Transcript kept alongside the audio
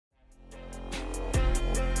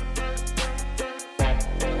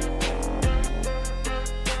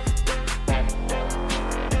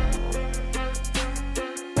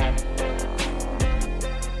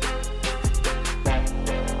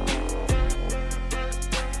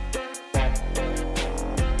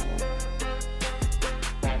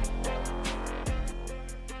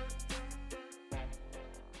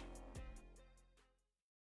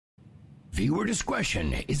Viewer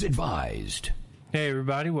discretion is advised. Hey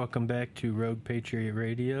everybody, welcome back to Rogue Patriot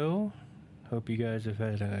Radio. Hope you guys have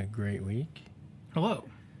had a great week. Hello.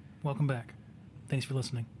 Welcome back. Thanks for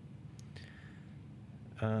listening.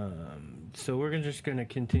 So we're just going to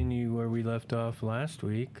continue where we left off last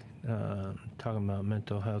week, talking about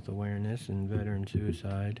mental health awareness and veteran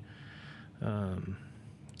suicide.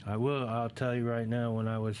 I'll tell you right now, when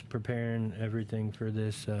I was preparing everything for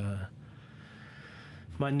this,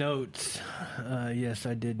 my notes, yes,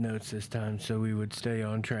 I did notes this time, so we would stay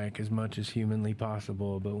on track as much as humanly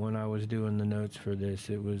possible. But when I was doing the notes for this,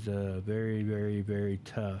 it was a very, very, very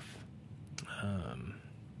tough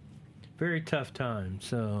time.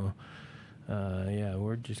 So, yeah,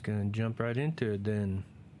 we're just going to jump right into it then.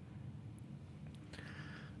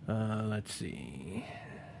 Let's see.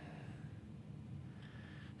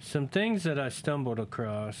 Some things that I stumbled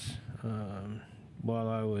across while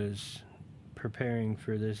I was preparing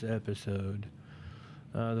for this episode.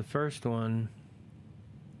 The first one,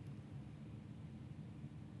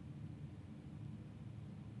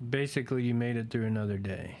 basically, you made it through another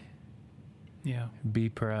day. Yeah. Be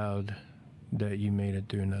proud that you made it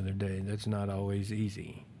through another day. That's not always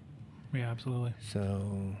easy. Yeah, absolutely.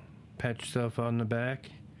 So pat yourself on the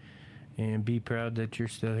back and be proud that you're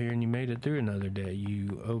still here and you made it through another day.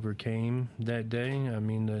 You overcame that day. I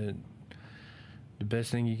mean, the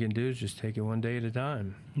best thing you can do is just take it one day at a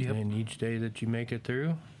time. Yep. And each day that you make it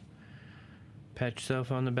through, pat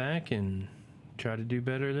yourself on the back and try to do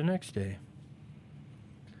better the next day.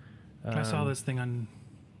 I saw this thing on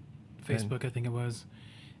Facebook, I think it was.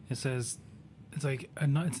 It says, it's like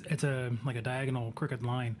it's a diagonal crooked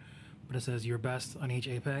line, but it says your best on each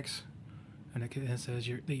apex, and it says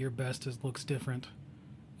that your best looks different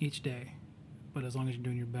each day, but as long as you're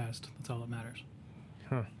doing your best, that's all that matters.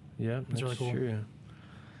 Huh. Yeah, that's really cool. True.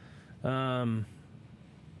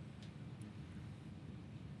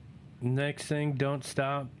 Next thing, don't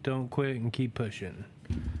stop, don't quit, and keep pushing.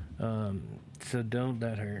 So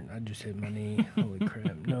that hurt. I just hit my knee. Holy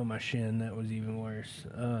crap. No, my shin. That was even worse.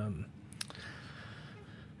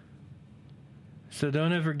 So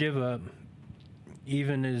don't ever give up,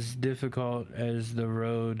 even as difficult as the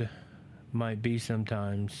road might be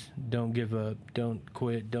sometimes. Don't give up. Don't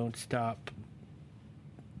quit. Don't stop.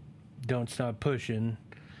 Don't stop pushing.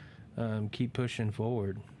 Keep pushing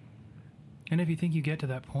forward. And if you think you get to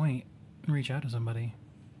that point, reach out to somebody.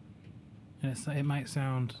 And it might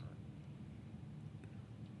sound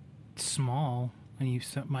small, and you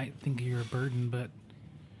might think you're a burden, but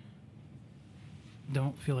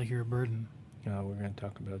don't feel like you're a burden. Oh, we're going to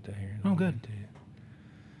talk about that here. Oh, good.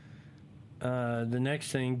 The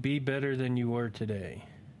next thing, be better than you were today.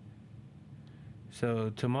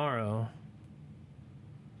 So tomorrow,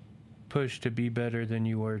 push to be better than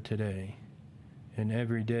you were today. And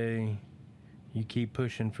every day, you keep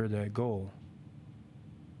pushing for that goal.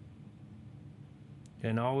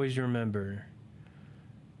 And always remember,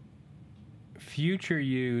 future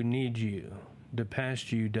you needs you. The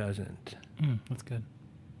past you doesn't. That's good.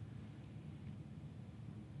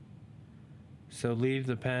 So leave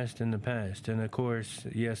the past in the past. And of course,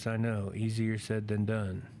 yes, I know, easier said than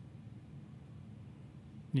done.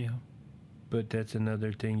 Yeah. But that's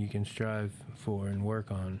another thing you can strive for and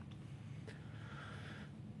work on.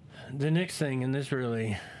 The next thing, and this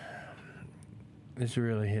really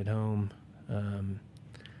hit home.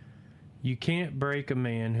 You can't break a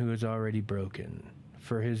man who is already broken,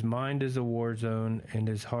 for his mind is a war zone and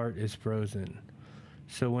his heart is frozen.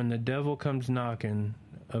 So when the devil comes knocking,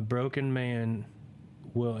 a broken man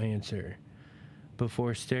will answer,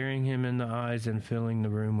 before staring him in the eyes and filling the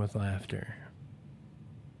room with laughter.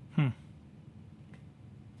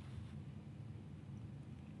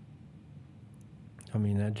 I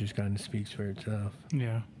mean, that just kind of speaks for itself.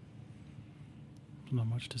 Yeah. Not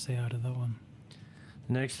much to say out of that one.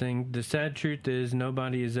 Next thing, the sad truth is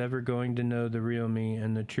nobody is ever going to know the real me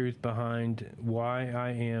and the truth behind why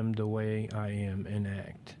I am the way I am and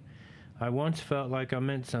act. I once felt like I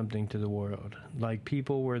meant something to the world, like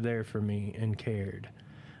people were there for me and cared.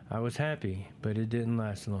 I was happy, but it didn't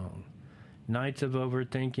last long. Nights of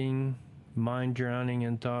overthinking, mind drowning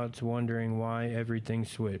in thoughts, wondering why everything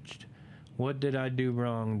switched. What did I do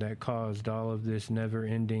wrong that caused all of this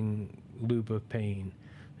never-ending loop of pain?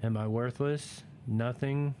 Am I worthless,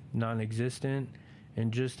 nothing, non-existent,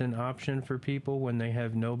 and just an option for people when they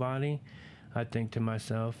have nobody? I think to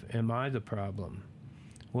myself, am I the problem?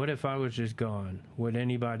 What if I was just gone? Would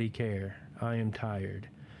anybody care? I am tired.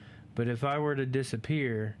 But if I were to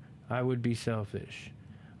disappear, I would be selfish.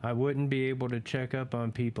 I wouldn't be able to check up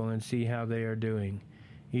on people and see how they are doing,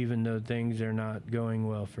 even though things are not going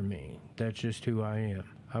well for me. That's just who I am.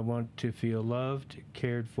 I want to feel loved,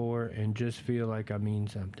 cared for, and just feel like I mean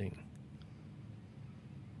something.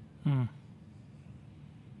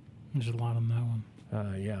 There's a lot on that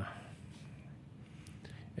one. Yeah.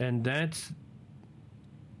 And that's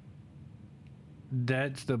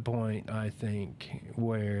the point, I think,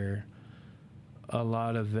 where a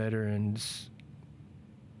lot of veterans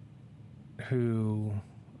who,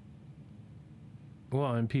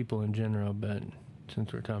 well, and people in general, but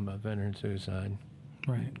since we're talking about veteran suicide,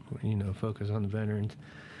 right? Focus on the veterans.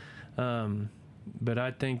 But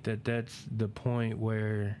I think that that's the point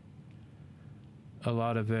where a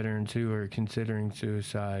lot of veterans who are considering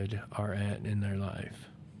suicide are at in their life.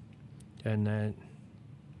 And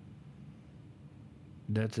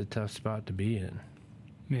that's a tough spot to be in.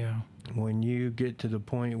 Yeah. When you get to the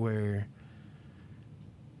point where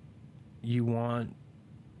you want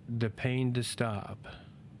the pain to stop,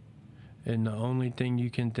 and the only thing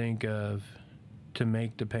you can think of to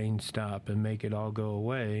make the pain stop and make it all go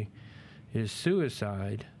away is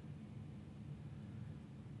suicide,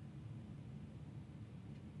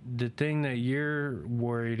 the thing that you're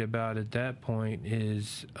worried about at that point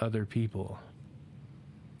is other people.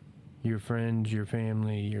 Your friends, your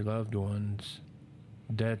family, your loved ones.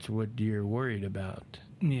 That's what you're worried about.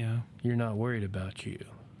 Yeah. You're not worried about you.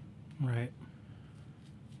 Right.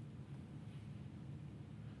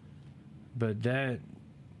 But that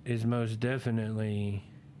is most definitely,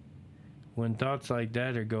 when thoughts like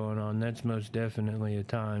that are going on, that's most definitely a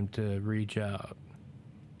time to reach out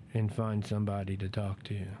and find somebody to talk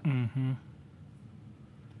to. Mm-hmm.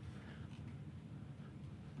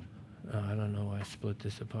 I don't know why I split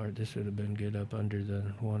this apart. This would have been good up under the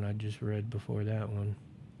one I just read before that one.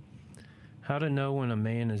 How to know when a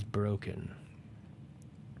man is broken.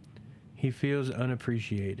 He feels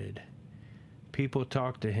unappreciated. People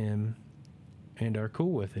talk to him and are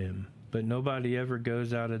cool with him, but nobody ever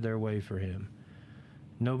goes out of their way for him.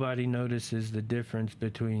 Nobody notices the difference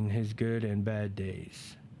between his good and bad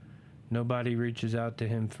days. Nobody reaches out to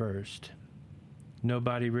him first.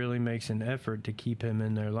 Nobody really makes an effort to keep him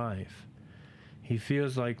in their life. He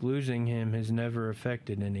feels like losing him has never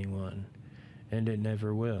affected anyone, and it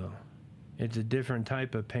never will. It's a different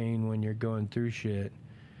type of pain when you're going through shit,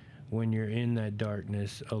 when you're in that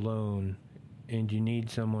darkness alone, and you need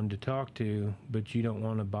someone to talk to, but you don't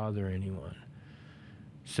want to bother anyone.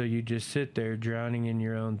 So you just sit there drowning in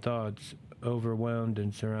your own thoughts, overwhelmed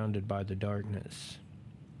and surrounded by the darkness.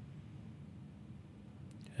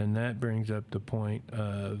 And that brings up the point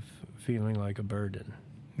of feeling like a burden.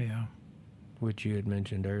 Yeah. Which you had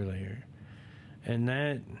mentioned earlier. And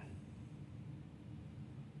that,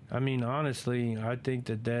 I mean, honestly, I think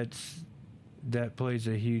that plays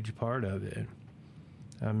a huge part of it.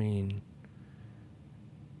 I mean,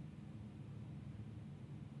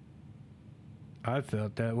 I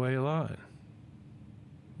felt that way a lot.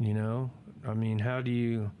 I mean, how do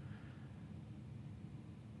you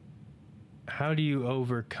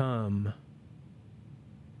overcome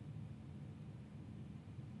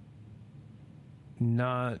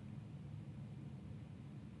not,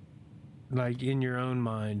 like, in your own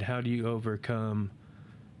mind, how do you overcome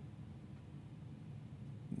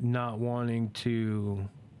not wanting to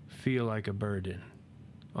feel like a burden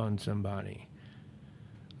on somebody?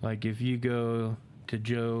 Like, if you go to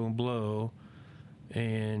Joe Blow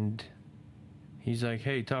and he's like,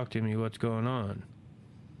 hey, talk to me, what's going on?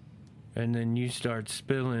 And then you start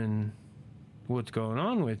spilling what's going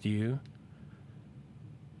on with you.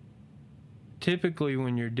 Typically,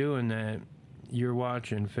 when you're doing that, you're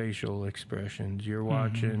watching facial expressions. You're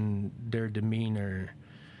watching their demeanor.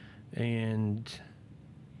 And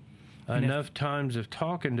enough times of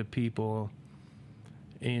talking to people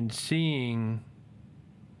and seeing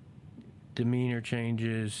demeanor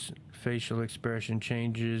changes, facial expression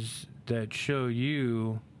changes that show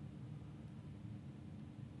you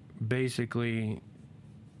basically,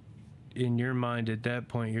 in your mind at that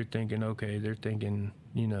point, you're thinking, okay, they're thinking,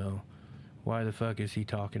 why the fuck is he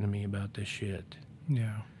talking to me about this shit?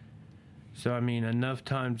 Yeah. So, I mean, enough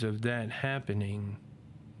times of that happening,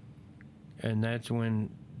 and that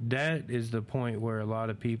is the point where a lot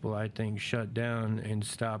of people, I think, shut down and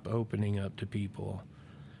stop opening up to people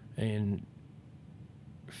and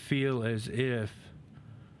feel as if,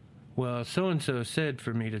 well, so-and-so said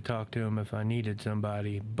for me to talk to him if I needed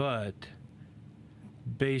somebody, but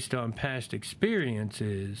based on past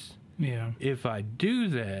experiences, if I do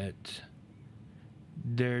that,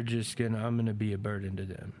 I'm going to be a burden to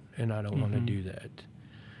them, and I don't want to do that.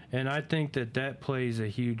 And I think that plays a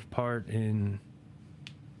huge part in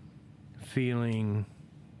feeling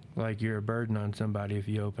like you're a burden on somebody if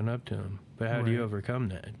you open up to them. But how do you overcome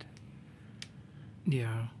that?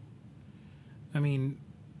 Yeah. I mean,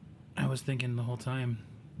 I was thinking the whole time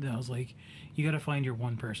that I was like, you got to find your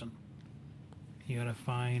one person. You got to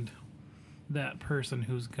find that person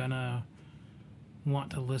who's gonna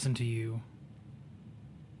want to listen to you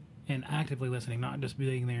and actively listening, not just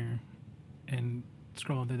being there and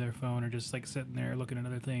scrolling through their phone or just like sitting there looking at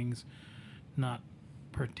other things, not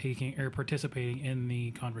partaking or participating in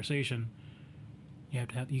the conversation. You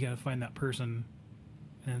got to find that person,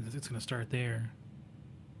 and it's going to start there,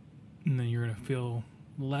 and then you're going to feel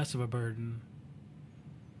less of a burden,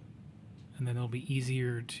 and then it'll be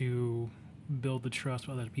easier to build the trust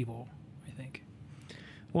with other people, I think.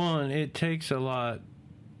 Well, and it takes a lot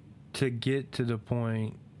to get to the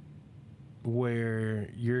point where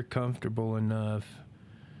you're comfortable enough,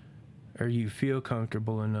 or you feel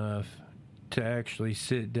comfortable enough to actually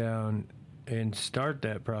sit down and start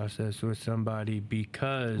that process with somebody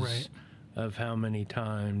because Right. of how many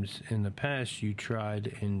times in the past you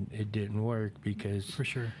tried and it didn't work because For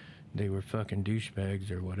sure. they were fucking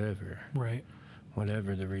douchebags or whatever. Right.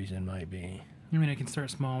 Whatever the reason might be. I mean, I can start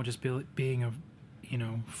small, just being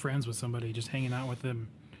friends with somebody, just hanging out with them,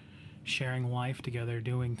 sharing life together,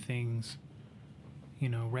 doing things,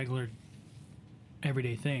 regular,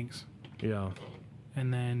 everyday things. Yeah.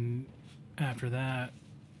 And then after that,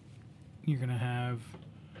 you're going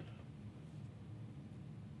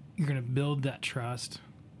to build that trust,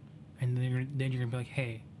 and then you're going to be like,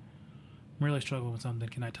 hey, I'm really struggling with something.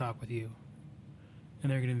 Can I talk with you?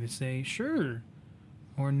 And they're going to say, sure.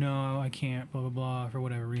 Or no, I can't, blah, blah, blah, for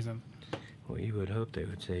whatever reason. Well, you would hope they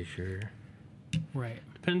would say sure. Right.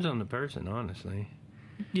 Depends on the person, honestly.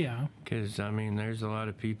 Yeah. Because, I mean, there's a lot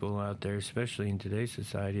of people out there, especially in today's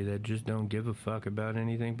society, that just don't give a fuck about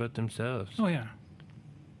anything but themselves. Oh, yeah.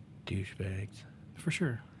 Douchebags. For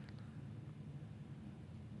sure.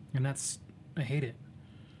 And I hate it.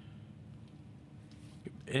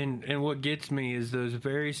 And what gets me is those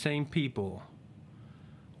very same people,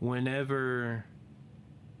 whenever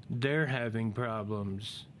they're having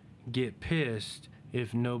problems, get pissed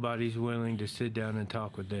if nobody's willing to sit down and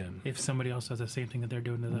talk with them. If somebody else does the same thing that they're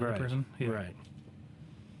doing to the Right, other person. Yeah. right.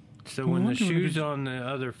 So Well, when the I'm doing a shoe's good- on the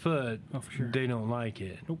other foot, Oh, for sure. they don't like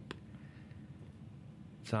it. Nope.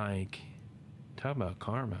 It's like, talk about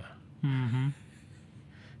karma. Mm-hmm.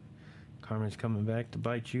 Karma's coming back to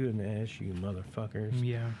bite you in the ass, you motherfuckers.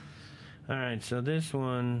 Yeah. All right, so this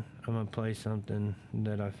one, I'm going to play something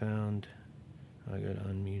that I found. I got to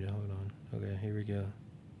unmute. Hold on. Okay, here we go.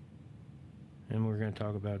 And we're going to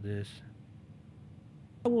talk about this.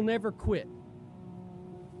 I will never quit.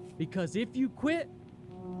 Because if you quit,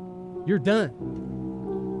 you're done.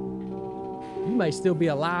 You may still be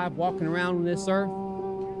alive walking around on this earth.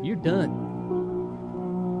 You're done.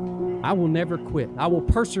 I will never quit. I will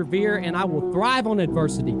persevere and I will thrive on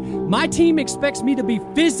adversity. My team expects me to be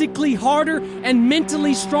physically harder and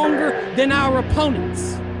mentally stronger than our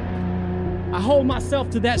opponents. I hold myself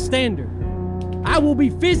to that standard. I will be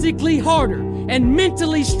physically harder and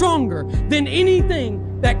mentally stronger than anything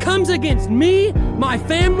that comes against me, my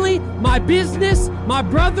family, my business, my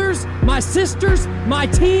brothers, my sisters, my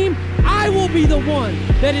team. I will be the one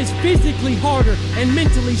that is physically harder and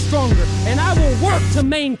mentally stronger, and I will work to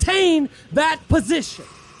maintain that position.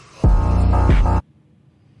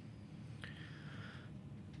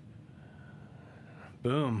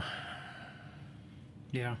 Boom.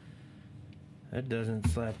 Yeah. That doesn't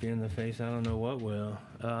slap you in the face. I don't know what will.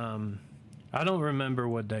 I don't remember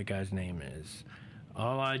what that guy's name is.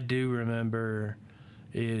 All I do remember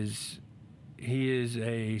is he is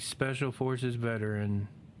a Special Forces veteran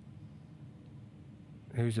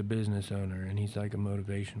who's a business owner, and he's like a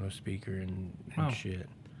motivational speaker and Oh. shit.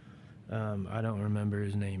 I don't remember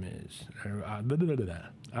his name is.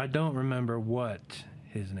 I don't remember what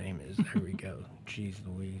his name is. There we go. Jeez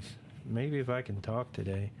Louise. Maybe if I can talk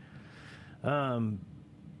today.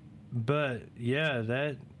 But yeah,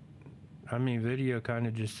 video kind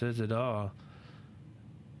of just says it all.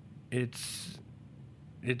 It's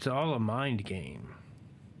all a mind game.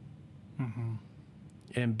 Mm-hmm.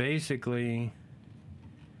 And basically,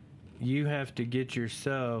 you have to get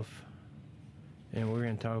yourself, and we're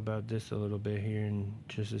going to talk about this a little bit here in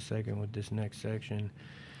just a second with this next section.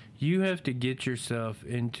 You have to get yourself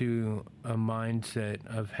into a mindset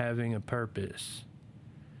of having a purpose.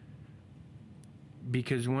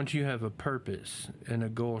 Because once you have a purpose and a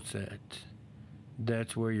goal set,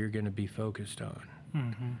 that's where you're going to be focused on.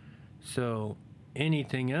 Mm-hmm. So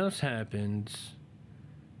anything else happens,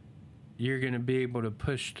 you're going to be able to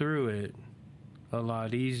push through it a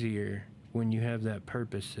lot easier when you have that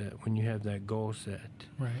purpose set, when you have that goal set.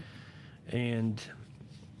 Right. And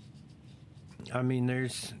I mean,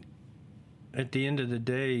 at the end of the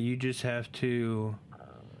day, you just have to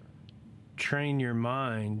train your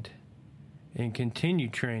mind and continue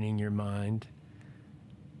training your mind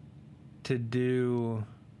to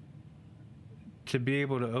be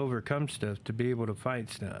able to overcome stuff, to be able to fight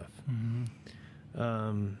stuff.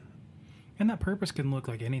 And that purpose can look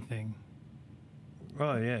like anything.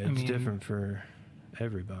 Oh yeah, it's different for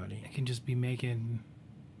everybody. It can just be making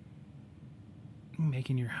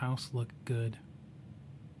your house look good,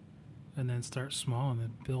 and then start small and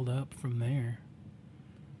then build up from there.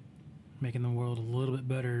 Making the world a little bit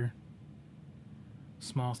better,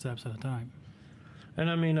 small steps at a time. And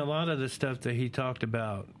I mean, a lot of the stuff that he talked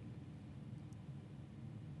about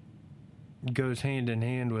goes hand in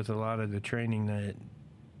hand with a lot of the training that,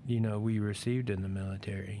 we received in the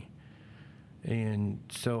military. And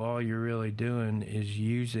so all you're really doing is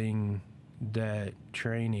using that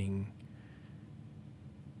training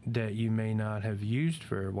that you may not have used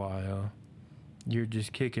for a while. You're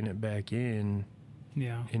just kicking it back in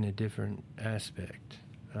a different aspect.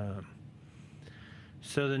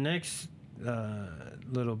 So the next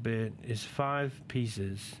little bit is 5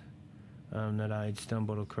 pieces that I had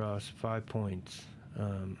stumbled across, 5 points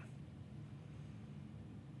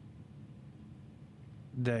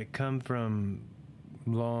that come from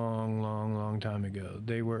long time ago.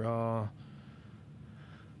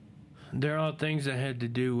 They're all things that had to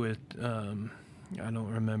do with, I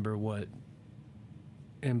don't remember what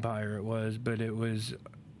empire it was, but it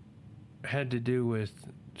had to do with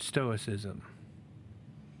Stoicism.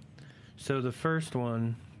 So the first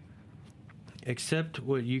one, accept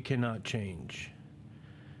what you cannot change.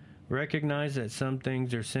 Recognize that some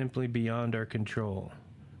things are simply beyond our control.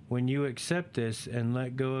 When you accept this and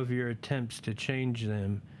let go of your attempts to change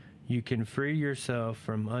them, you can free yourself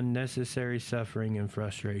from unnecessary suffering and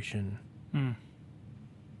frustration.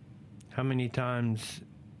 How many times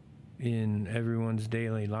in everyone's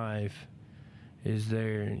daily life is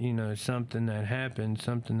there, something that happens,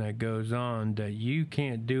 something that goes on that you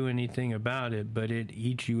can't do anything about it, but it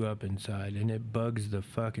eats you up inside and it bugs the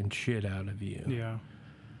fucking shit out of you. Yeah.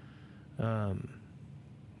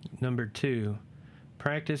 Number 2,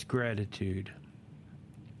 practice gratitude.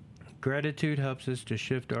 Gratitude helps us to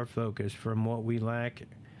shift our focus from what we lack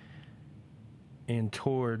and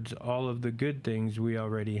towards all of the good things we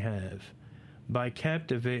already have. By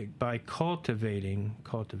cultivating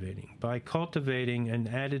an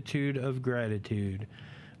attitude of gratitude,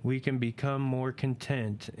 we can become more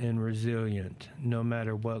content and resilient no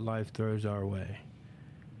matter what life throws our way.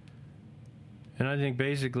 And I think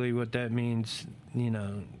basically what that means,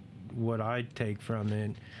 what I take from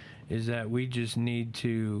it, is that we just need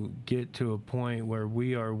to get to a point where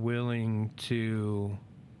we are willing to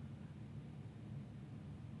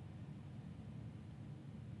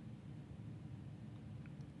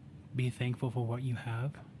be thankful for what you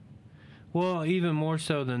have. Well, even more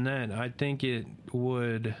so than that, I think it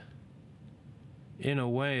would, in a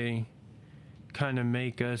way, kind of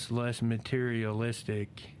make us less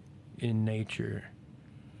materialistic in nature.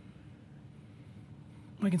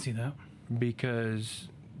 I can see that. Because,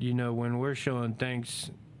 when we're showing thanks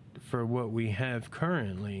for what we have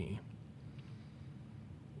currently,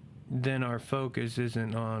 then our focus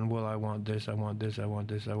isn't on, well, I want this, I want this, I want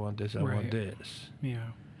this, I want this, I want this. Yeah.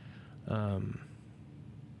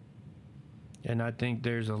 And I think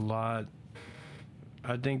there's a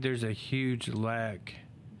huge lack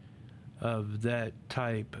of that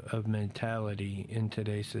type of mentality in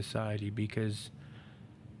today's society, because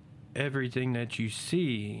everything that you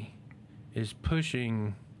see is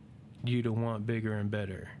pushing you to want bigger and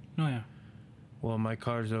better. Oh, yeah. Well, my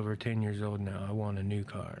car's over 10 years old now. I want a new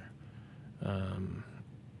car.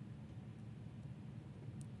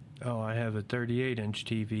 I have a 38-inch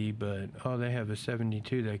TV, but, they have a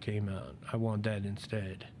 72 that came out. I want that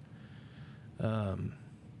instead.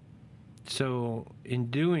 So,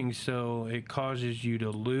 in doing so, it causes you to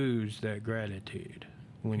lose that gratitude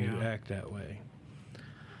when you act that way.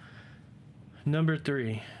 Number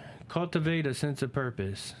 3, cultivate a sense of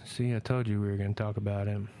purpose. See, I told you we were going to talk about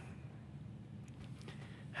him.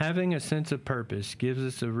 Having a sense of purpose gives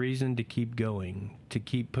us a reason to keep going, to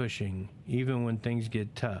keep pushing, even when things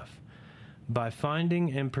get tough. By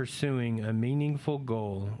finding and pursuing a meaningful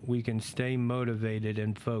goal, we can stay motivated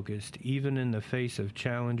and focused, even in the face of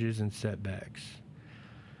challenges and setbacks.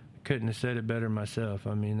 Couldn't have said it better myself.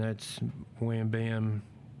 I mean, that's wham, bam,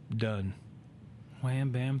 done. Wham,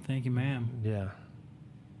 bam, thank you, ma'am. Yeah.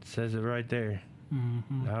 It says it right there.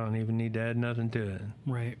 Mm-hmm. I don't even need to add nothing to it.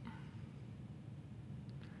 Right.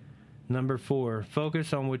 Number 4,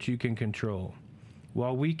 focus on what you can control.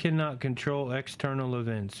 While we cannot control external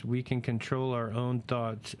events, we can control our own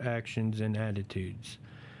thoughts, actions, and attitudes.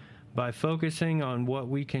 By focusing on what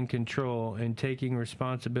we can control and taking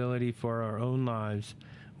responsibility for our own lives,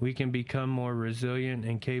 we can become more resilient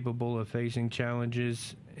and capable of facing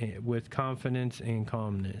challenges with confidence and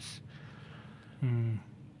calmness.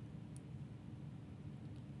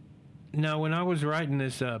 Now, when I was writing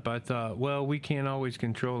this up, I thought, well, we can't always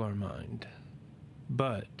control our mind,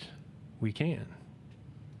 but we can.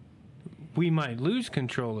 We might lose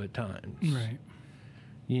control at times. Right.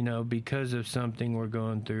 You know, because of something we're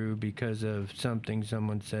going through, because of something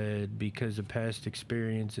someone said, because of past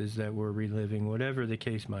experiences that we're reliving, whatever the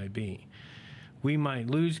case might be. We might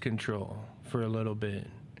lose control for a little bit.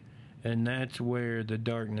 And that's where the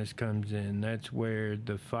darkness comes in. That's where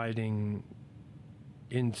the fighting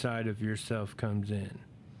inside of yourself comes in.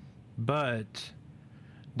 But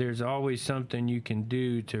there's always something you can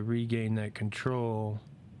do to regain that control.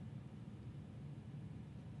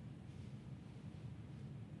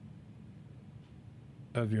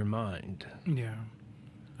 Of your mind. Yeah.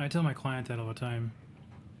 I tell my client that all the time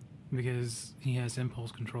because he has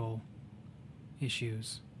impulse control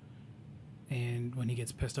issues. And when he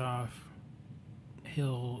gets pissed off,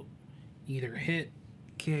 he'll either hit,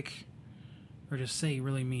 kick, or just say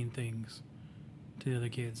really mean things to the other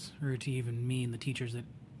kids, or to even me and the teachers that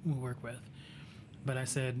we work with. But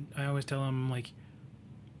I always tell him, like,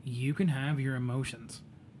 you can have your emotions.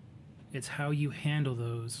 It's how you handle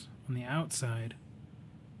those on the outside.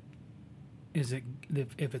 Is it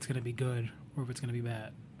if it's going to be good or if it's going to be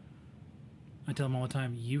bad? I tell them all the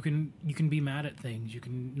time, you can be mad at things, you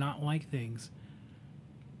can not like things,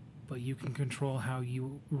 but you can control how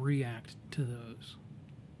you react to those.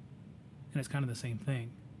 And it's kind of the same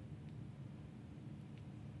thing.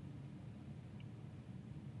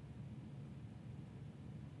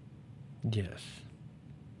 Yes.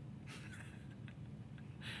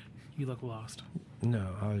 You look lost.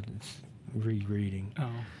 No, I was rereading. Oh.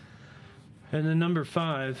 And then number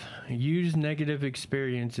 5, use negative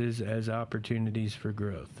experiences as opportunities for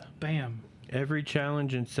growth. Bam. Every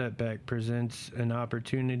challenge and setback presents an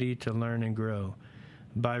opportunity to learn and grow.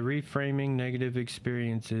 By reframing negative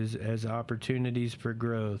experiences as opportunities for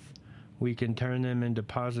growth, we can turn them into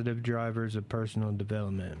positive drivers of personal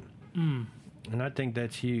development. And I think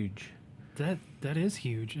that's huge. That is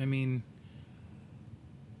huge. I mean,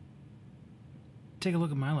 take a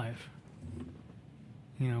look at my life.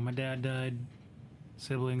 You know, my dad died.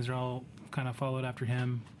 Siblings are all kind of followed after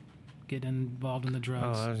him, getting involved in the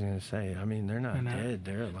drugs. Oh, I was going to say, I mean, they're not dead.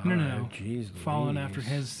 They're alive. No. Jeez, following Louise. after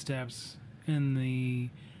his steps in the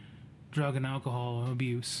drug and alcohol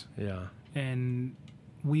abuse. Yeah. And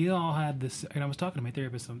we all had this, and I was talking to my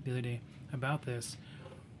therapist the other day about this.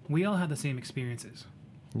 We all had the same experiences.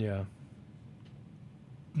 Yeah.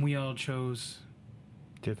 We all chose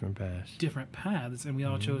Different paths. And we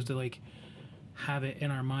all chose to, like, have it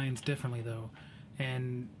in our minds differently, though.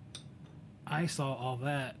 And I saw all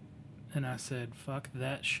that, and I said, fuck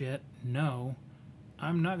that shit. No,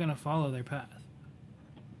 I'm not going to follow their path.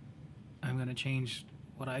 I'm going to change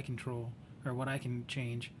what I control, or what I can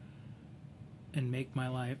change, and make my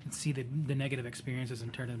life, and see the negative experiences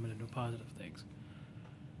and turn them into positive things.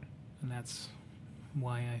 And that's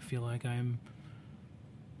why I feel like I'm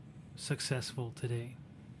successful today.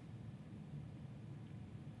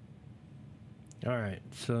 All right,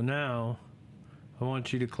 so now I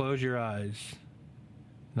want you to close your eyes.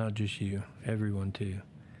 Not just you, everyone too.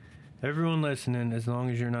 Everyone listening, as long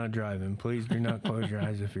as you're not driving, please do not close your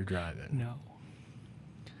eyes if you're driving.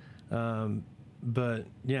 No. But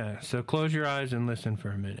yeah, so close your eyes and listen for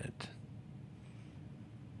a minute.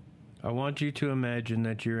 I want you to imagine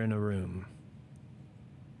that you're in a room.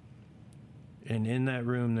 And in that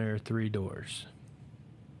room there are 3 doors.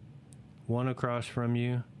 One across from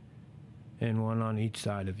you, and one on each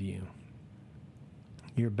side of you.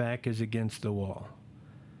 Your back is against the wall.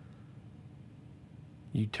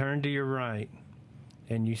 You turn to your right,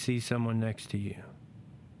 and you see someone next to you.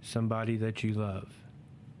 Somebody that you love.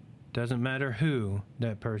 Doesn't matter who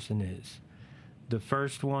that person is. The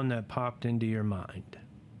first one that popped into your mind.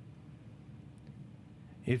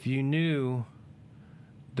 If you knew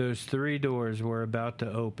those 3 doors were about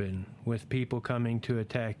to open with people coming to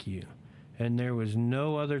attack you, and there was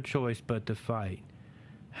no other choice but to fight,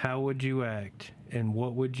 how would you act, and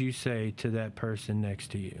what would you say to that person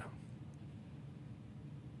next to you?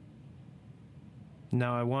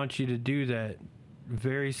 Now, I want you to do that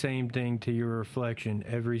very same thing to your reflection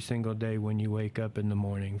every single day when you wake up in the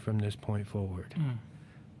morning from this point forward.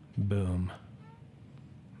 Boom.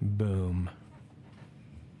 Boom.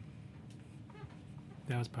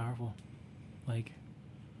 That was powerful. Like,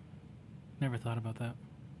 never thought about that.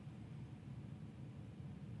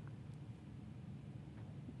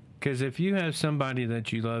 Because if you have somebody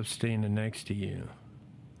that you love standing next to you,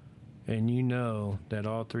 and you know that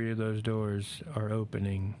all three of those doors are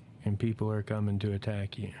opening and people are coming to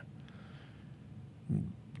attack you,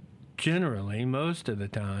 generally, most of the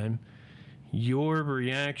time, your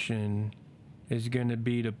reaction is going to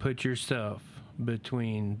be to put yourself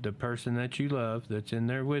between the person that you love that's in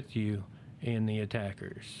there with you and the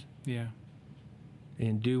attackers. Yeah.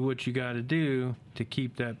 And do what you got to do to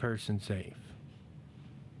keep that person safe.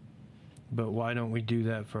 But why don't we do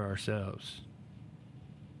that for ourselves?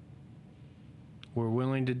 We're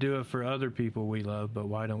willing to do it for other people we love, but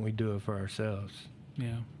why don't we do it for ourselves?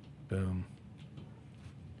 Yeah. Boom.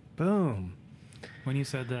 Boom. When you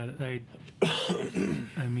said that, I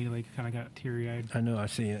immediately kind of got teary-eyed. I know, I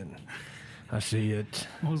see it. I see it.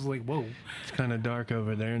 I was like, whoa. It's kind of dark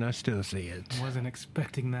over there, and I still see it. I wasn't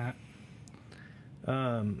expecting that.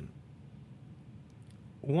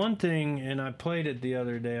 One thing, and I played it the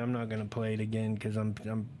other day. I'm not going to play it again because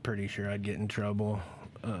I'm pretty sure I'd get in trouble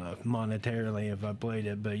monetarily if I played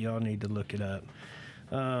it, but y'all need to look it up.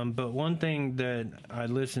 But one thing that I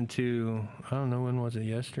listened to, I don't know, when was it,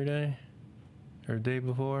 yesterday? Or the day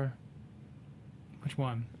before? Which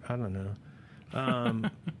one? I don't know.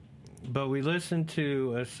 But we listened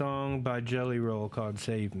to a song by Jelly Roll called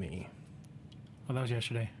Save Me. Oh, that was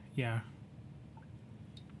yesterday. Yeah.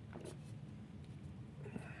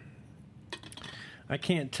 I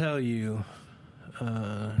can't tell you,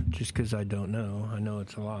 just because I don't know. I know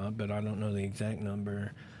it's a lot, but I don't know the exact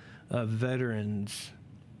number of veterans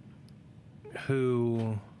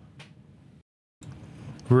who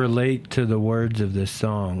relate to the words of this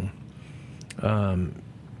song.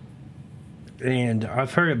 And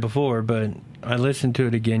I've heard it before, but I listened to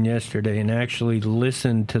it again yesterday and actually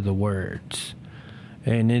listened to the words.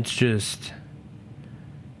 And it's just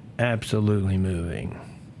absolutely moving.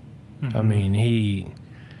 Mm-hmm. I mean,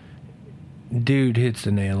 dude hits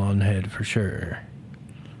the nail on the head for sure.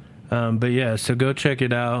 But yeah, so go check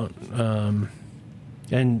it out.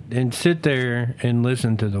 And sit there and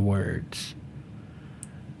listen to the words.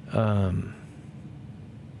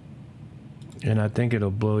 And I think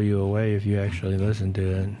it'll blow you away if you actually listen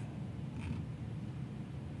to it.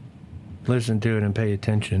 Listen to it and pay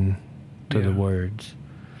attention to the words.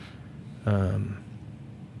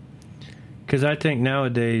 Because I think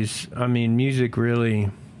nowadays, I mean, music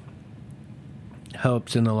really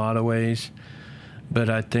helps in a lot of ways.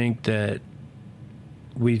 But I think that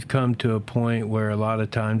we've come to a point where a lot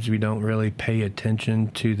of times we don't really pay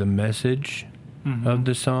attention to the message of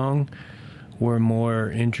the song. We're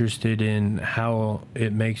more interested in how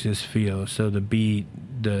it makes us feel. So the beat,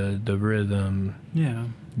 the rhythm,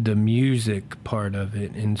 the music part of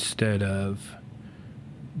it instead of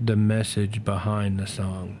the message behind the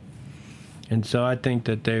song. And so I think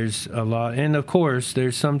that there's a lot, and of course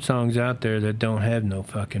there's some songs out there that don't have no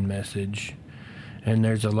fucking message. And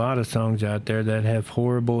there's a lot of songs out there that have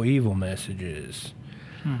horrible, evil messages.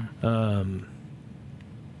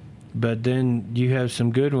 But then you have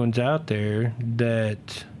some good ones out there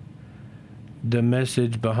that the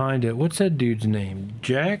message behind it... What's that dude's name?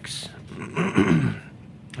 Jax?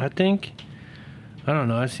 I think? I don't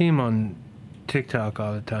know. I see him on TikTok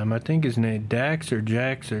all the time. I think his name Dax or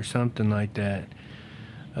Jax or something like that.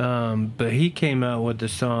 But he came out with a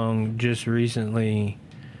song just recently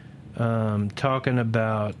talking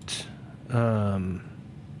about...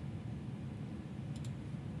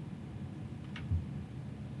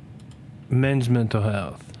 men's mental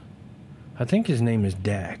health. I think his name is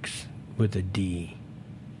Dax with a D,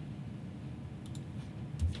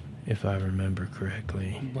 if I remember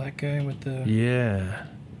correctly. Black guy with the... Yeah.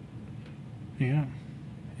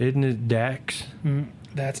 Isn't it Dax?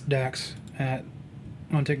 That's Dax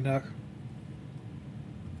on TikTok.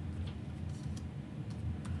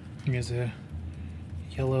 He has a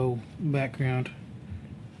yellow background.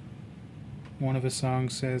 One of his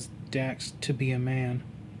songs says, Dax to be a man.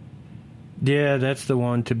 Yeah, that's the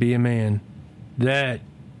one, To Be a Man. That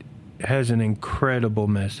has an incredible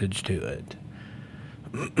message to it.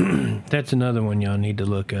 That's another one y'all need to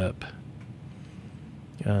look up.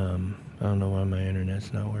 I don't know why my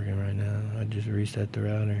internet's not working right now. I just reset the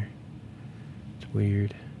router. It's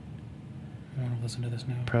weird. I want to listen to this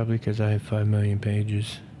now. Probably because I have 5 million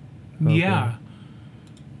pages open. Yeah.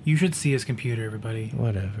 You should see his computer, everybody.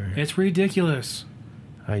 Whatever. It's ridiculous.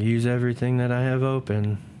 I use everything that I have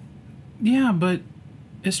open. Yeah, but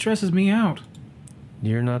it stresses me out.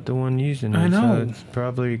 You're not the one using it. I know. So it's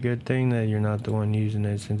probably a good thing that you're not the one using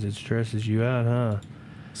it since it stresses you out, huh?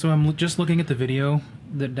 So I'm just looking at the video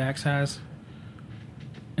that Dax has,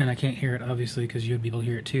 and I can't hear it obviously because you'd be able to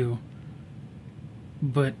hear it too.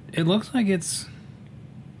 But it looks like it's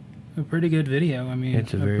a pretty good video. I mean,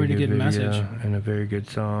 It's a very pretty good video message. and a very good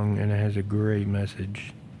song, and it has a great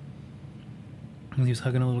message. He was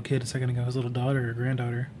hugging a little kid a second ago, his little daughter or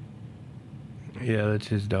granddaughter. Yeah, that's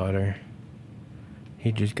his daughter.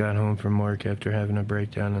 He just got home from work after having a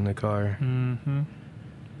breakdown in the car. Mm-hmm.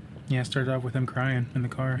 Yeah, it started off with him crying in the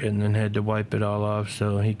car. And then had to wipe it all off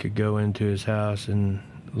so he could go into his house and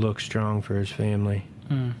look strong for his family.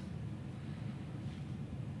 Mm.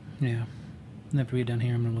 Yeah. After we get done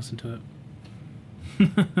here, I'm going to listen to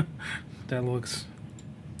it. That looks...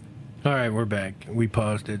 All right, we're back. We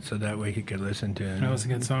paused it so that way he could listen to it. That was a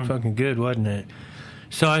good song. Fucking good, wasn't it?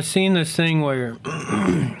 So I seen this thing where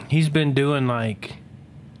he's been doing like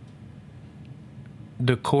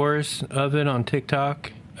the chorus of it on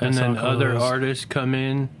TikTok, and then other artists come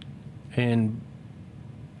in and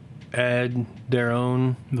add their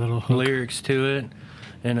own little hook. lyrics to it,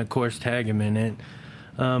 and of course tag him in it.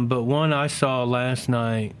 But one I saw last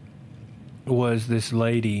night was this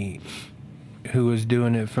lady who was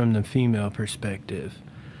doing it from the female perspective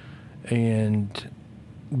and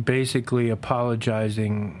basically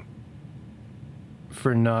apologizing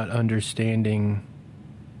for not understanding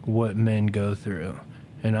what men go through.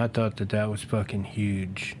 And I thought that that was fucking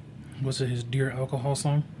huge. Was it his Dear Alcohol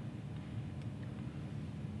song?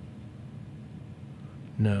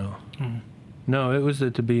 No. Mm. No, it was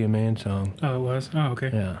the To Be a Man song. Oh, it was? Oh,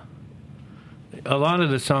 okay. Yeah. A lot of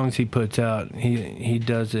the songs he puts out, he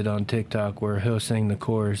does it on TikTok where he'll sing the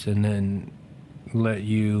chorus and then let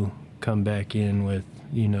you come back in with,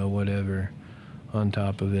 you know, whatever on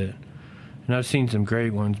top of it. And I've seen some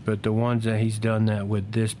great ones, but the ones that he's done that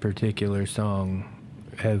with this particular song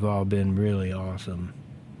have all been really awesome.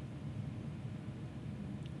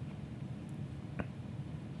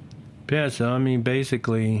 Yeah, so I mean,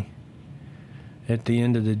 basically, at the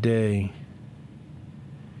end of the day,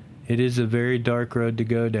 it is a very dark road to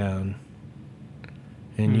go down,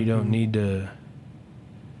 and you don't need to,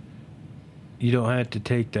 you don't have to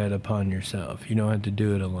take that upon yourself. You don't have to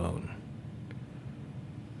do it alone.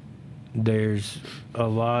 There's a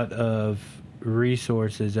lot of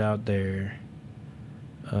resources out there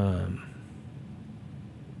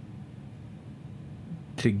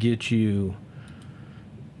to get you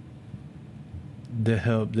the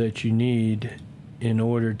help that you need in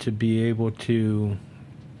order to be able to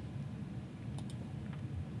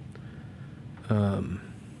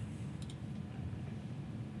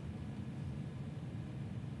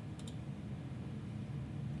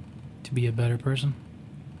To be a better person?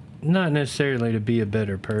 not necessarily to be a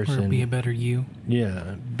better person. Or be a better you?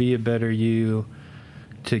 Yeah, be a better you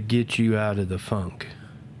to get you out of the funk.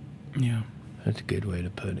 Yeah. That's a good way to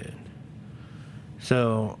put it.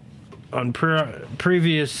 So, on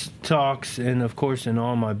previous talks, and of course in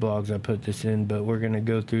all my blogs I put this in, but we're going to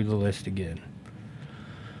go through the list again.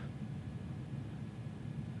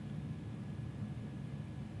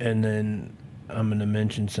 And then I'm going to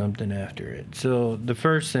mention something after it. So, the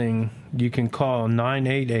first thing, you can call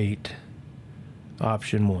 988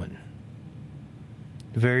 option 1.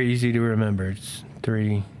 Very easy to remember. It's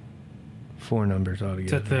 4 numbers altogether.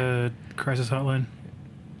 Is that the crisis hotline?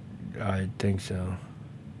 I think so.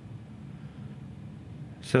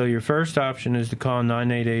 So your first option is to call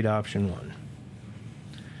 988 option 1.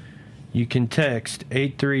 You can text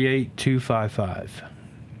 838-255.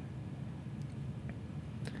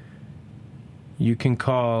 You can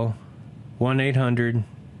call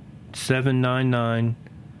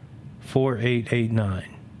 1-800-799-4889.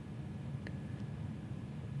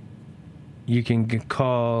 You can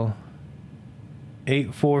call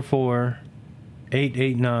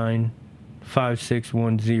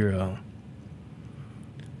 844-889-5610.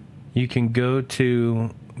 You can go to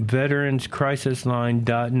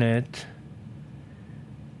veteranscrisisline.net.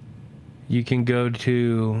 You can go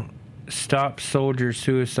to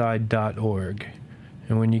stopsoldiersuicide.org.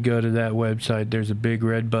 And when you go to that website, there's a big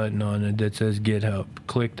red button on it that says Get Help.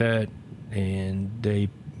 Click that, and they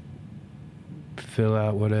fill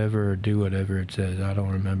out whatever or do whatever it says. I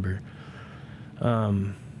don't remember.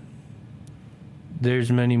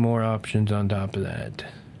 There's many more options on top of that.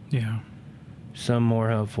 Yeah. Some more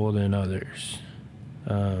helpful than others.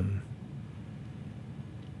 But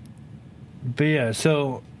yeah,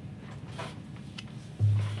 so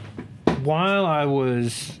while I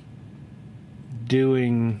was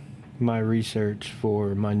doing my research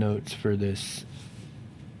for my notes for this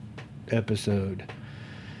episode,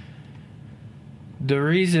 the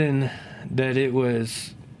reason that it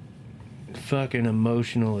was fucking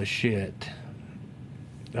emotional as shit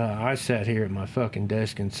I sat here at my fucking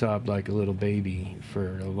desk and sobbed like a little baby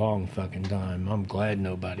for a long fucking time. I'm glad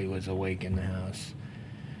nobody was awake in the house.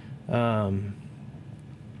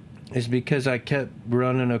 It's because I kept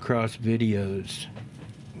running across videos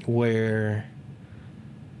where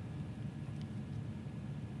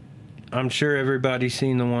I'm sure everybody's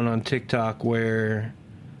seen the one on TikTok where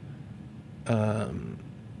the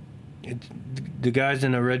guy's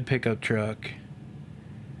in a red pickup truck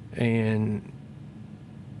and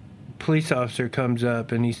police officer comes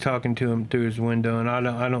up and he's talking to him through his window, and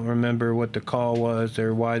I don't remember what the call was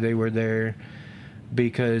or why they were there,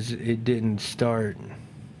 because it didn't start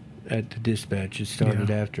at the dispatch. It started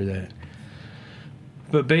after that.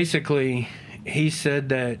 But basically, he said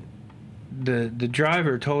that the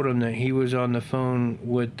driver told him that he was on the phone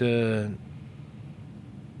with the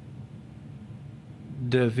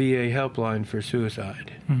VA helpline for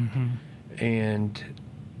suicide. Mm-hmm. And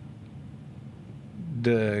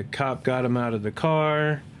the cop got him out of the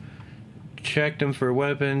car, checked him for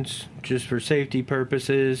weapons just for safety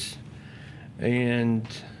purposes, and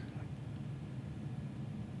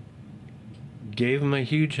gave him a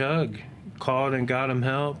huge hug, called and got him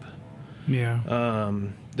help. Yeah.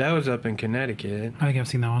 That was up in Connecticut. I think I've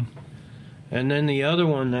seen that one. And then the other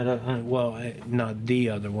one that not the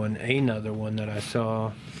other one, another one that I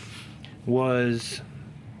saw was,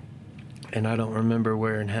 and I don't remember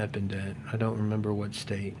where it happened at. I don't remember what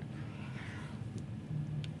state.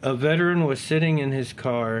 A veteran was sitting in his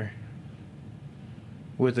car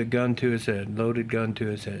with a gun to his head, loaded gun to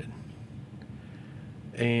his head.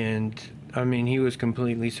 And, I mean, he was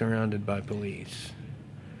completely surrounded by police.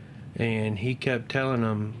 And he kept telling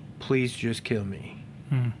them, please just kill me.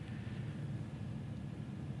 Mm.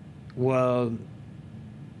 Well,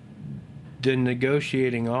 the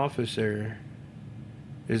negotiating officer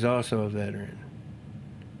is also a veteran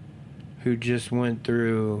who just went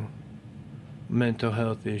through mental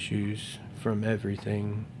health issues from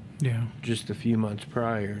everything just a few months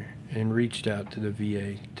prior and reached out to the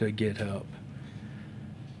VA to get help.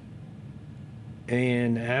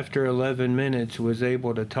 And after 11 minutes was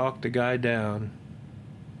able to talk the guy down,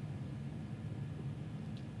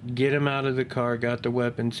 get him out of the car, got the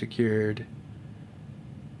weapon secured.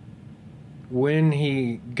 When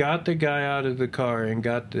he got the guy out of the car and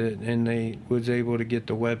they was able to get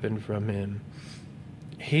the weapon from him,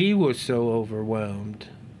 he was so overwhelmed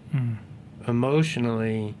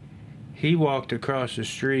emotionally, he walked across the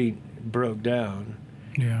street, broke down,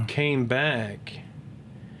 came back,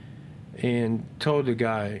 and told the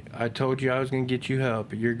guy, I told you I was going to get you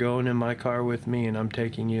help. You're going in my car with me, and I'm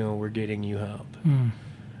taking you, and we're getting you help.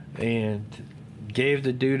 And gave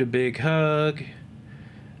the dude a big hug,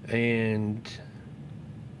 and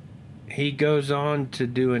he goes on to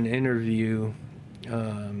do an interview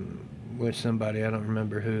with somebody, I don't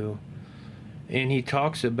remember who, and he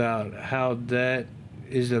talks about how that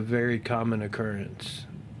is a very common occurrence.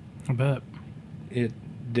 I bet.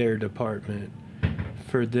 Their department,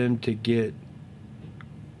 for them to get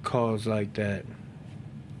calls like that.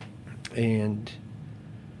 And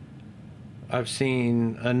I've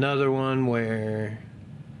seen another one where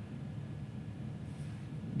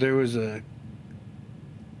there was a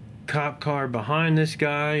cop car behind this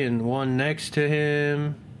guy and one next to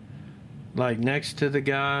him, like next to the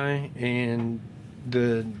guy, and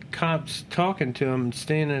the cops talking to him,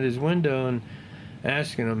 standing at his window and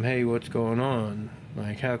asking him, hey, what's going on?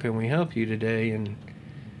 Like, how can we help you today? And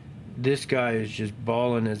this guy is just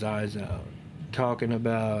bawling his eyes out, talking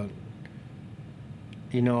about,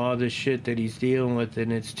 you know, all this shit that he's dealing with,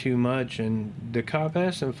 and it's too much. And the cop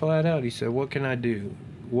asked him flat out, he said, what can I do?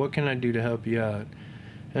 What can I do to help you out?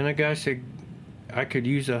 And the guy said, I could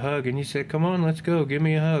use a hug. And he said, come on, let's go. Give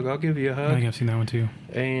me a hug. I'll give you a hug. I think I've seen that one too.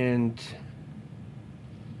 And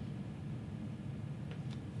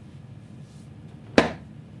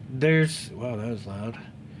wow, that was loud.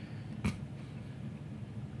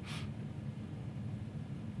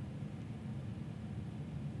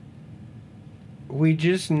 We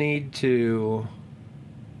just need to,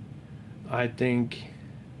 I think,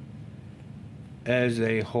 as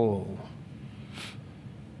a whole,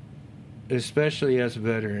 especially as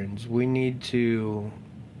veterans, we need to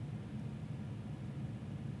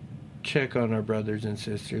check on our brothers and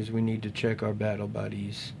sisters. We need to check our battle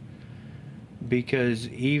buddies. Because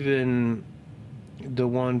even the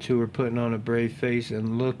ones who are putting on a brave face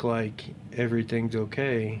and look like everything's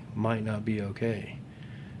okay might not be okay.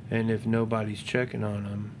 And if nobody's checking on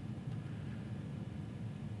them,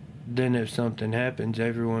 then if something happens,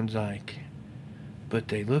 everyone's like, but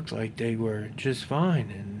they looked like they were just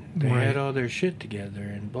fine and they had all their shit together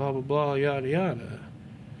and blah, blah, blah, yada, yada.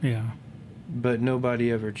 Yeah. but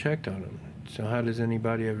nobody ever checked on them. So how does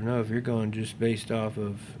anybody ever know if you're going just based off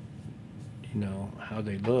of, how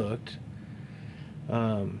they looked?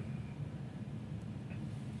 I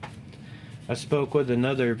spoke with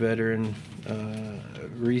another veteran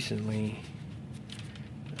recently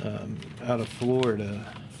out of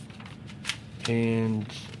Florida, and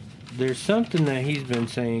there's something that he's been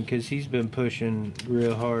saying, because he's been pushing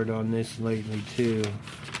real hard on this lately too.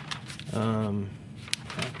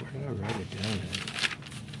 Fuck, where did I write it down at?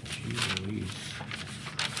 Jeez Louise.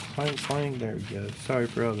 Clank, clank, there we go. Sorry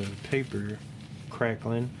for all the paper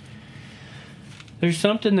crackling. There's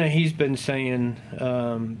something that he's been saying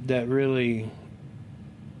that really,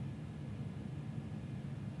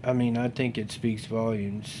 I think it speaks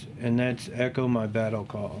volumes, and that's echo my battle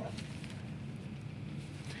call.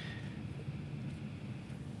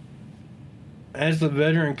 As the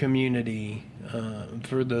veteran community,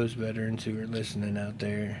 for those veterans who are listening out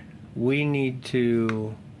there, we need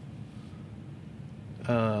to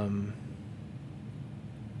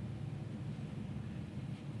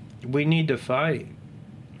fight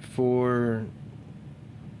for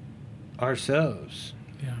ourselves.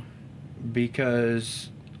 Yeah. Because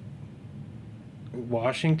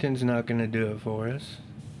Washington's not going to do it for us.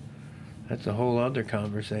 That's a whole other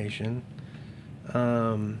conversation.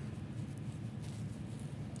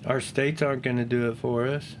 Our states aren't going to do it for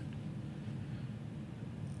us.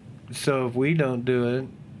 So if we don't do it,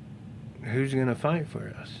 who's going to fight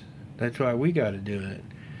for us? That's why we got to do it.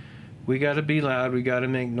 We got to be loud. We got to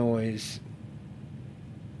make noise.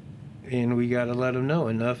 And we got to let them know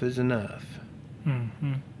enough is enough.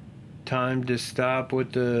 Mm-hmm. Time to stop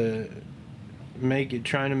with trying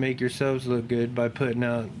to make yourselves look good by putting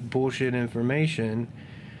out bullshit information,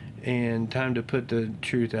 and time to put the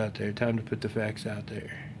truth out there. Time to put the facts out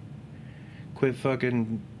there. Quit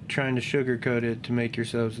fucking trying to sugarcoat it to make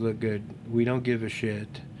yourselves look good. We don't give a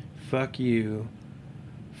shit. Fuck you.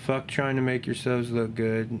 Fuck trying to make yourselves look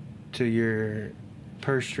good to your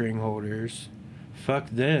purse string holders.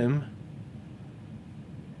 Fuck them.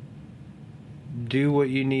 Do what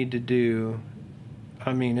you need to do.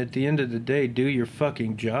 At the end of the day, do your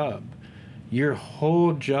fucking job. Your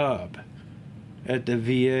whole job at the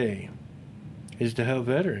VA is to help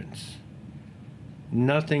veterans.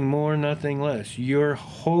 Nothing more, nothing less. Your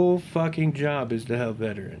whole fucking job is to help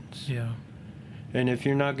veterans. Yeah. And if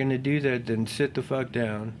you're not going to do that, then sit the fuck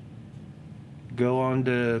down. Go on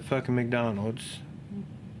to fucking McDonald's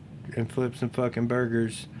and flip some fucking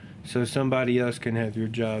burgers so somebody else can have your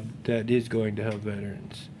job that is going to help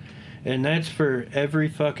veterans. And that's for every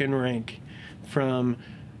fucking rank, from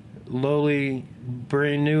lowly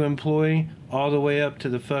brand new employee all the way up to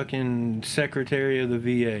the fucking secretary of the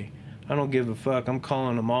VA. I don't give a fuck. I'm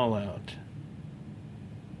calling them all out.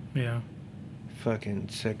 Yeah. Fucking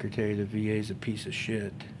secretary of the VA is a piece of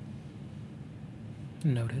shit.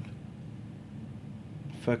 Noted.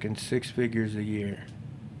 Fucking 6 figures a year.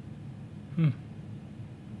 A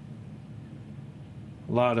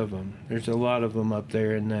lot of them. There's a lot of them up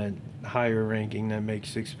there in that higher ranking that make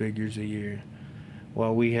 6 figures a year,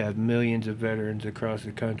 while we have millions of veterans across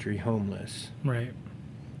the country homeless. Right.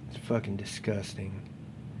 It's fucking disgusting.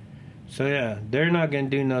 So yeah, they're not gonna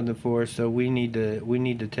do nothing for us. So we need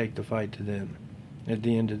to take the fight to them. At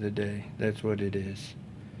the end of the day, that's what it is.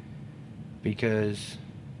 Because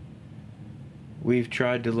we've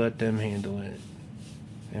tried to let them handle it,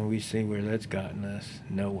 and we see where that's gotten us.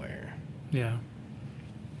 Nowhere. Yeah.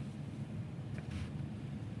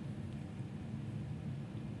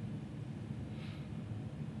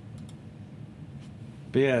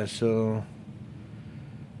 But yeah, so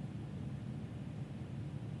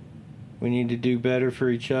we need to do better for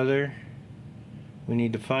each other. We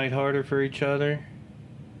need to fight harder for each other.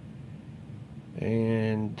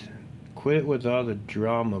 And quit with all the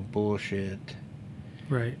drama bullshit.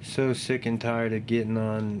 Right. So sick and tired of getting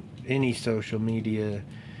on any social media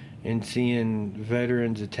and seeing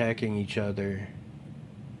veterans attacking each other.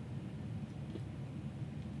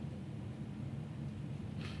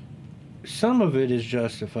 Some of it is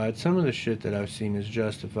justified. Some of the shit that I've seen is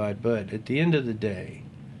justified. But at the end of the day,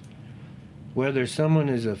 whether someone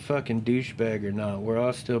is a fucking douchebag or not, we're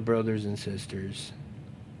all still brothers and sisters.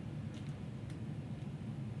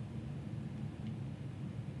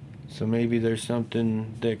 So maybe there's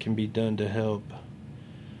something that can be done to help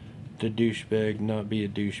the douchebag not be a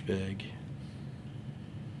douchebag.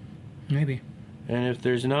 Maybe. And if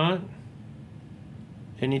there's not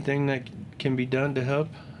anything that can be done to help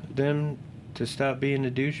them to stop being a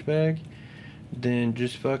douchebag, then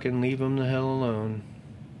just fucking leave them the hell alone.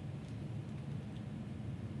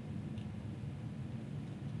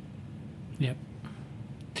 Yep.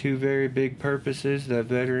 two very big purposes that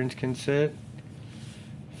veterans can set: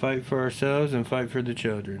 fight for ourselves and fight for the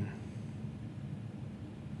children.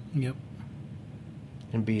 Yep.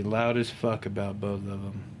 And be loud as fuck about both of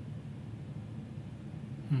them.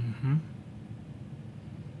 Mm-hmm.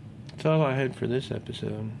 That's all I had for this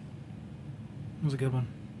episode. It was a good one.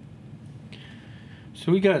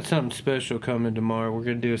 So we got something special coming tomorrow. We're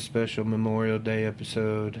going to do a special Memorial Day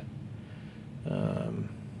episode.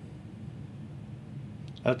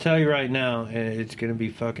 I'll tell you right now, it's going to be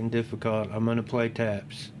fucking difficult. I'm going to play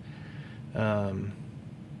taps.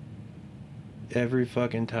 Every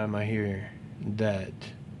fucking time I hear that,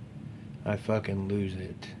 I fucking lose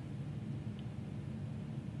it.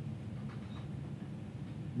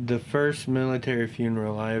 The first military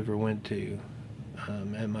funeral I ever went to,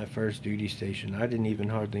 at my first duty station, I didn't even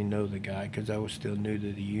hardly know the guy because I was still new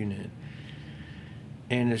to the unit.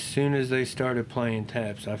 And as soon as they started playing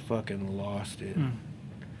taps, I fucking lost it.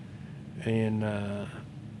 And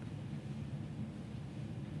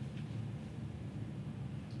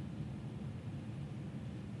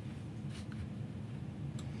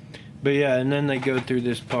but yeah, and then they go through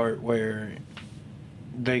this part where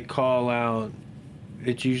they call out,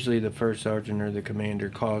 it's usually the first sergeant or the commander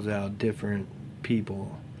calls out different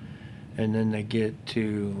people, and then they get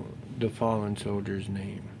to the fallen soldier's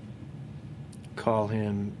name, call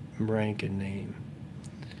him rank and name,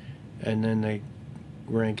 and then they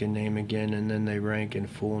rank and name again, and then they rank and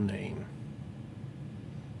full name,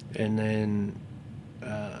 and then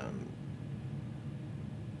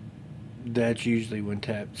that's usually when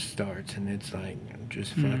tap starts, and it's like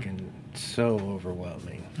just fucking so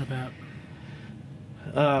overwhelming. I bet.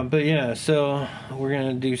 But yeah, so we're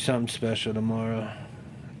gonna do something special tomorrow.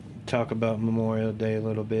 Talk about Memorial Day a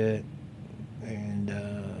little bit, and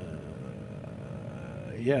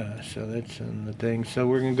yeah, so that's the thing. So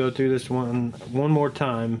we're gonna go through this one more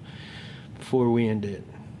time before we end it.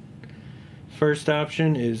 First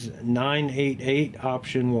option is 988,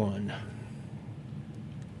 option 1.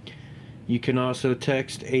 You can also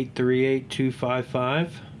text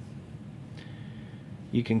 838-255.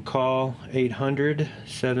 You can call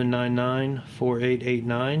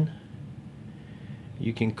 800-799-4889.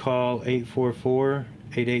 You can call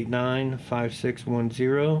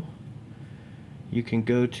 844-889-5610. You can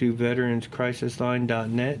go to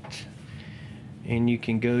veteranscrisisline.net, and you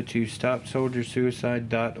can go to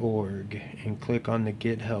stopsoldiersuicide.org and click on the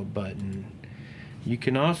Get Help button. You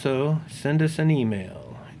can also send us an email.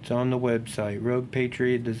 It's on the website,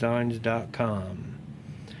 roguepatriotdesigns.com.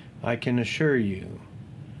 I can assure you,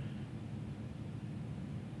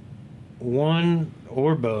 one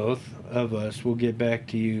or both of us will get back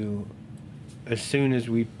to you as soon as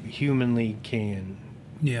we humanly can.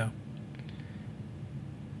 Yeah.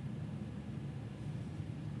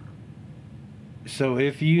 So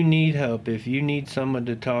if you need help, if you need someone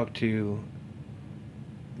to talk to,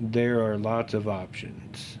 there are lots of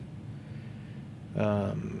options.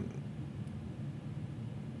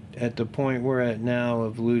 At the point we're at now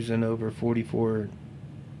of losing over 44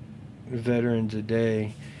 veterans a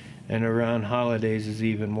day, and around holidays is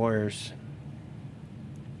even worse.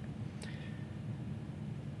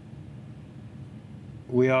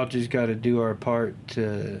 We all just got to do our part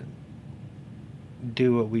to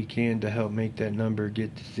do what we can to help make that number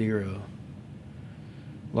get to 0.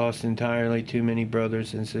 Lost entirely too many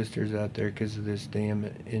brothers and sisters out there because of this damn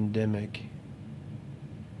endemic.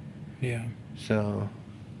 Yeah. So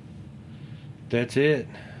that's it.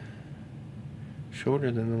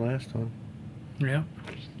 Shorter than the last one. Yeah.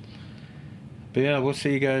 But yeah, we'll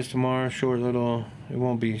see you guys tomorrow. Short little, it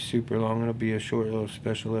won't be super long. It'll be a short little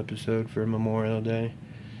special episode for Memorial Day.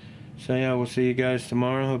 So yeah, we'll see you guys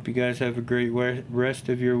tomorrow. Hope you guys have a great rest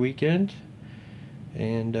of your weekend.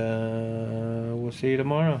 And we'll see you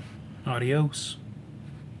tomorrow. Adios.